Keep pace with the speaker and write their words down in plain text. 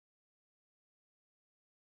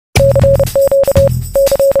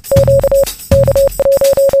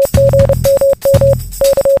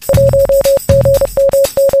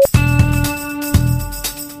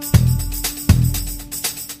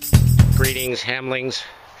Greetings, Hamlings.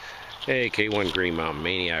 Hey, K1 Green Mountain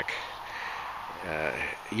Maniac.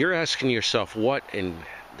 You're asking yourself, what in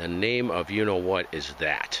the name of you-know-what is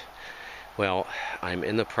that? Well, I'm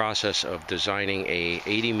in the process of designing a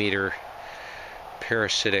 80-meter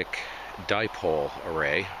parasitic dipole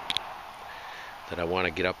array that I want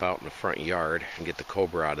to get up out in the front yard and get the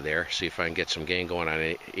Cobra out of there, see if I can get some gain going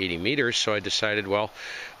on 80 meters. So I decided, well,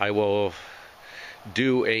 I will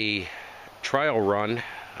do a trial run,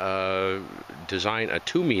 design a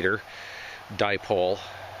 2-meter dipole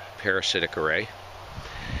parasitic array.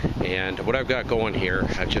 And what I've got going here,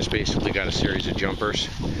 I've just basically got a series of jumpers.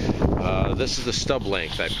 This is the stub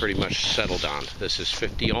length I pretty much settled on. This is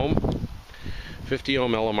 50 ohm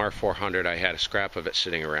LMR 400. I had a scrap of it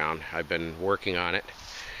sitting around. I've been working on it.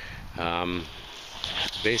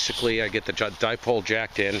 Basically, I get the dipole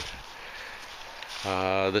jacked in.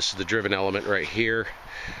 This is the driven element right here.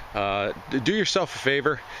 Do yourself a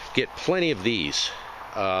favor, get plenty of these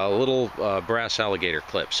little brass alligator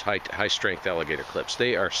clips, high strength alligator clips.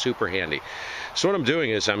 They are super handy. So what I'm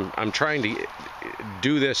doing is I'm trying to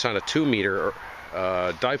do this on a 2-meter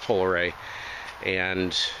dipole array,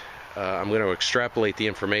 and I'm going to extrapolate the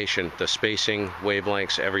information, the spacing,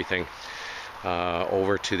 wavelengths, everything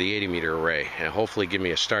over to the 80-meter array, and hopefully give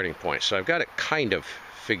me a starting point. So I've got it kind of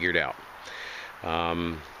figured out.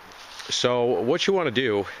 So what you want to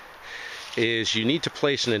do is you need to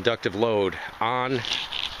place an inductive load on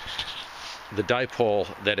the dipole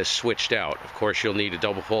that is switched out. Of course, you'll need a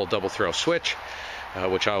double pole, double throw switch,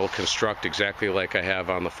 which I will construct exactly like I have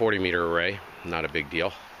on the 40-meter array. Not a big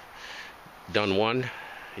deal. Done one,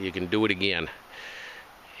 you can do it again.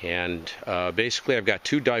 And basically I've got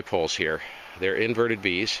 2 dipoles here. They're inverted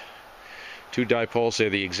V's. 2 dipoles, they're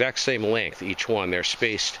the exact same length, each one. They're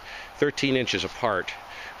spaced 13 inches apart,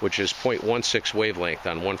 which is 0.16 wavelength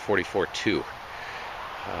on 144.2.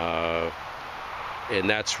 And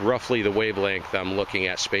that's roughly the wavelength I'm looking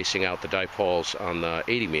at spacing out the dipoles on the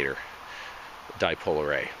 80-meter dipole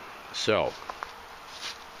array. So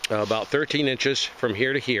about 13 inches from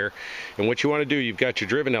here to here. And what you want to do, you've got your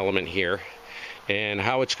driven element here, and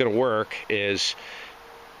how it's going to work is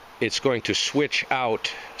it's going to switch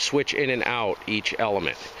in and out each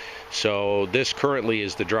element. So this currently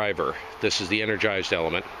is the driver. This is the energized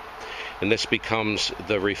element, and this becomes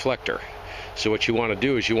the reflector. So what you want to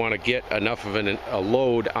do is you want to get enough of a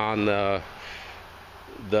load on the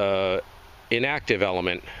inactive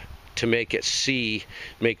element to make it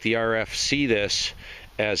make the RF see this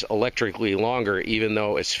as electrically longer, even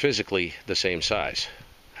though it's physically the same size.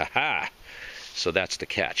 Haha! So that's the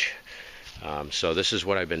catch. So this is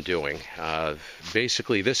what I've been doing.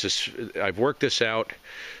 Basically, I've worked this out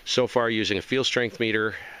so far using a field strength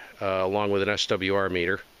meter along with an SWR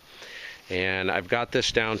meter, and I've got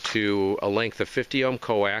this down to a length of 50 ohm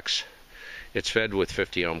coax. It's fed with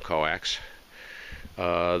 50 ohm coax.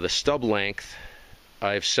 The stub length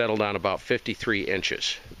I've settled on about 53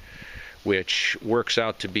 inches, which works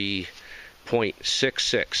out to be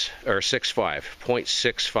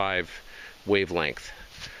 0.65 wavelength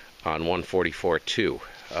on 144.2.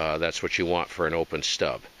 That's what you want for an open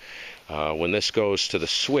stub. When this goes to the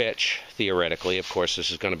switch, theoretically, of course,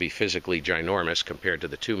 this is going to be physically ginormous compared to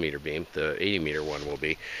the 2-meter beam. The 80-meter one will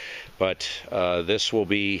be. But this will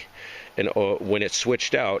be, when it's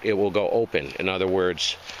switched out, it will go open. In other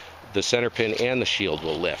words, the center pin and the shield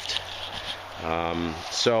will lift.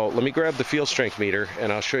 So let me grab the field strength meter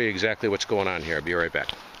and I'll show you exactly what's going on here. I'll be right back.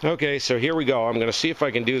 Okay, so here we go. I'm going to see if I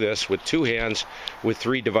can do this with 2 hands with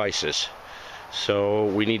 3 devices. So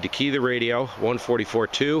we need to key the radio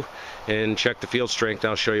 144.2 and check the field strength.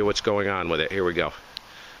 I'll show you what's going on with it. Here we go.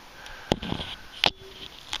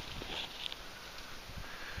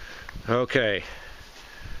 Okay,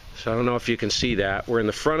 so I don't know if you can see that. We're in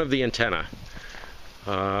the front of the antenna,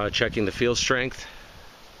 checking the field strength.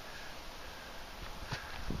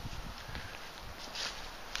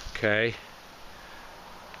 Okay,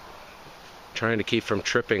 trying to keep from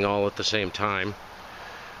tripping all at the same time.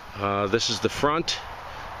 This is the front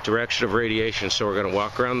direction of radiation, so we're going to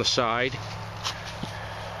walk around the side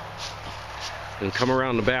and come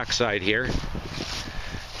around the back side here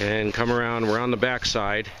and come around. We're on the back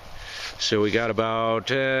side, so we got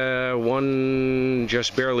about one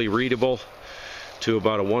just barely readable to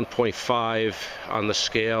about a 1.5 on the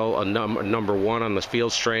scale, a number 1 on the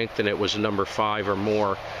field strength, and it was a number 5 or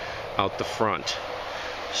more out the front.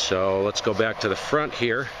 So let's go back to the front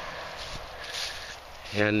here,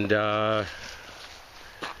 and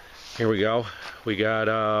here we go. We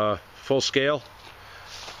got full scale.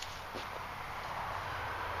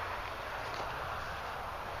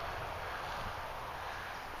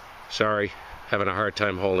 Sorry, having a hard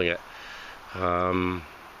time holding it.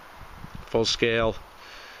 full scale.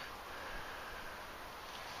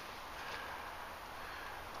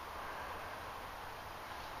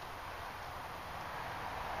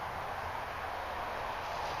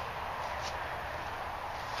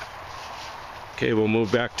 Okay, we'll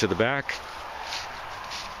move back to the back,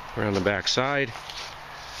 around the back side.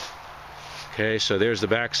 Okay, so there's the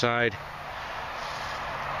back side.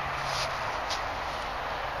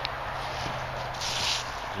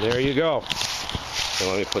 There you go. So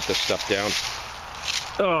let me put this stuff down.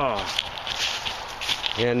 Oh.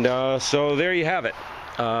 And so there you have it.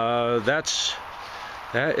 That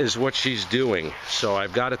is what she's doing. So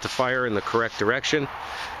I've got it to fire in the correct direction.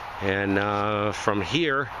 And from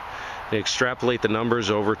here, extrapolate the numbers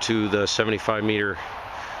over to the 75-meter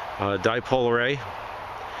dipole array.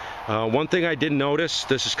 One thing I did notice,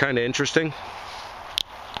 this is kind of interesting.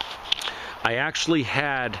 I actually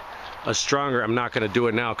had a stronger, I'm not going to do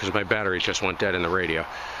it now because my battery just went dead in the radio.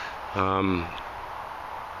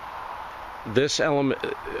 This element,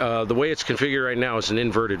 the way it's configured right now is an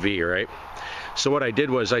inverted V, right? So what I did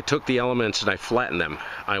was I took the elements and I flattened them.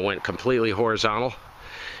 I went completely horizontal,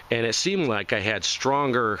 and it seemed like I had a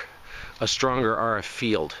stronger RF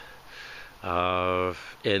field, and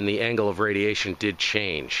the angle of radiation did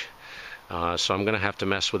change. So I'm going to have to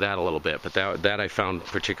mess with that a little bit, but that I found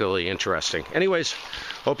particularly interesting. Anyways,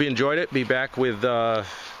 hope you enjoyed it. Be back with some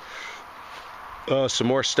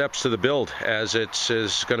more steps to the build, as it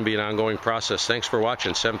is going to be an ongoing process. Thanks for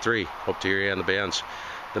watching. Sem 3. Hope to hear you on the bands.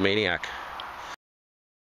 The Maniac.